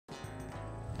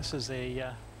This is a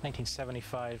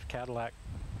 1975 Cadillac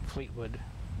Fleetwood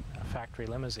factory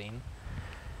limousine.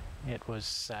 It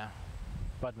was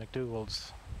Bud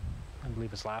McDougall's, I believe,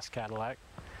 his last Cadillac.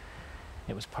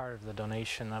 It was part of the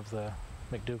donation of the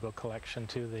McDougall collection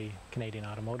to the Canadian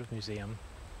Automotive Museum.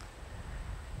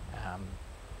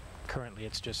 Currently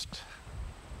it's just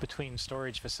between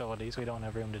storage facilities. We don't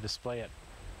have room to display it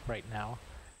right now.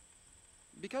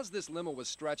 Because this limo was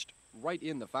stretched right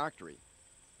in the factory,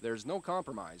 there's no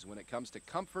compromise when it comes to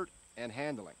comfort and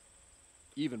handling,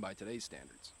 even by today's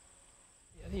standards.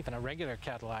 Even a regular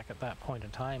Cadillac at that point in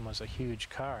time was a huge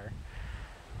car.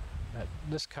 But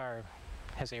this car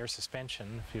has air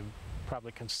suspension. If you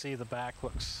probably can see, the back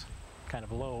looks kind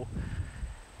of low.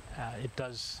 It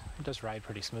does ride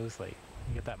pretty smoothly.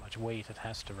 You get that much weight, it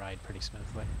has to ride pretty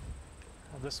smoothly.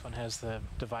 This one has the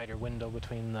divider window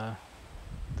between the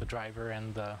driver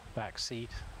and the back seat,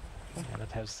 and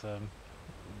it has the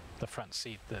front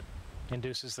seat that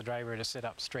induces the driver to sit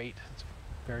up straight. It's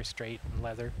very straight and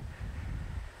leather.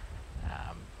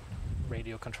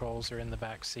 Radio controls are in the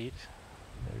back seat.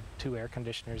 There are 2 air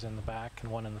conditioners in the back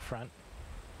and 1 in the front.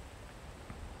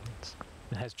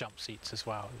 It has jump seats as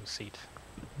well. You seat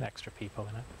extra people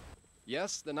in it.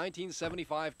 Yes, the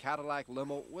 1975 Cadillac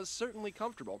limo was certainly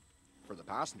comfortable, for the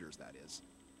passengers, that is.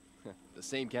 The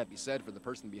same can't be said for the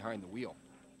person behind the wheel.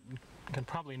 You can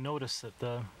probably notice that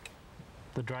the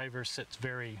driver sits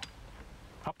very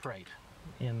upright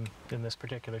in this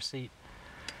particular seat,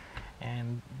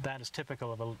 and that is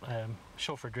typical of a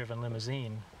chauffeur-driven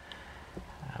limousine.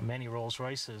 Many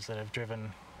Rolls-Royces that have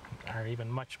driven are even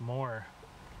much more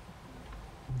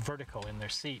vertical in their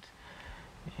seat,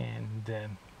 and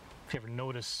if you ever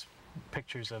notice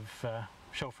pictures of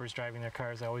chauffeurs driving their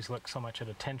cars, they always look so much at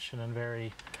attention and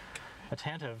very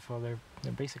attentive. Well,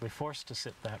 they're basically forced to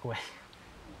sit that way.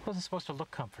 It wasn't supposed to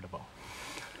look comfortable.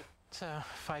 It's a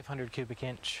 500 cubic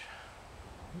inch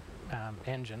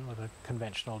engine with a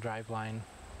conventional driveline.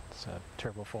 It's a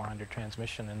turbo 400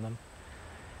 transmission in them.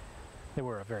 They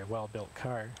were a very well built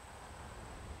car.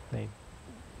 They,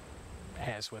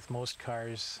 as with most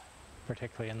cars,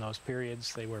 particularly in those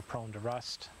periods, they were prone to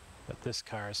rust. But this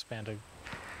car has spent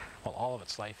all of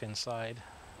its life inside,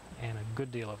 and a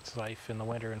good deal of its life in the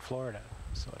winter in Florida.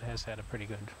 So it has had a pretty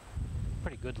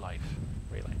good life,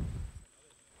 really.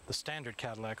 The standard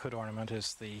Cadillac hood ornament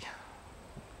is the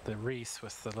wreath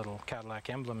with the little Cadillac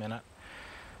emblem in it.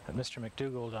 But Mr.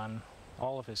 McDougall, on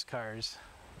all of his cars,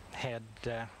 had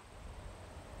a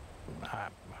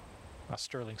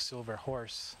sterling silver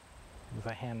horse with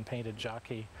a hand-painted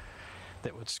jockey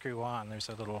that would screw on. There's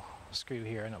a little screw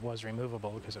here, and it was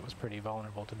removable because it was pretty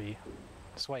vulnerable to be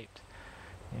swiped.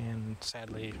 And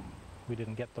sadly, we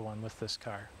didn't get the one with this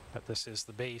car, but this is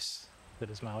the base that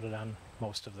is mounted on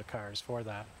most of the cars for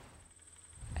that.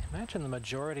 I imagine the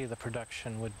majority of the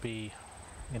production would be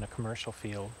in a commercial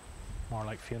field, more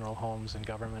like funeral homes and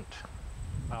government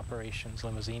operations,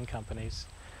 limousine companies,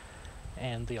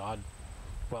 and the odd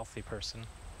wealthy person.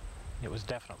 It was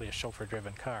definitely a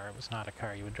chauffeur-driven car. It was not a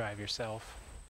car you would drive yourself.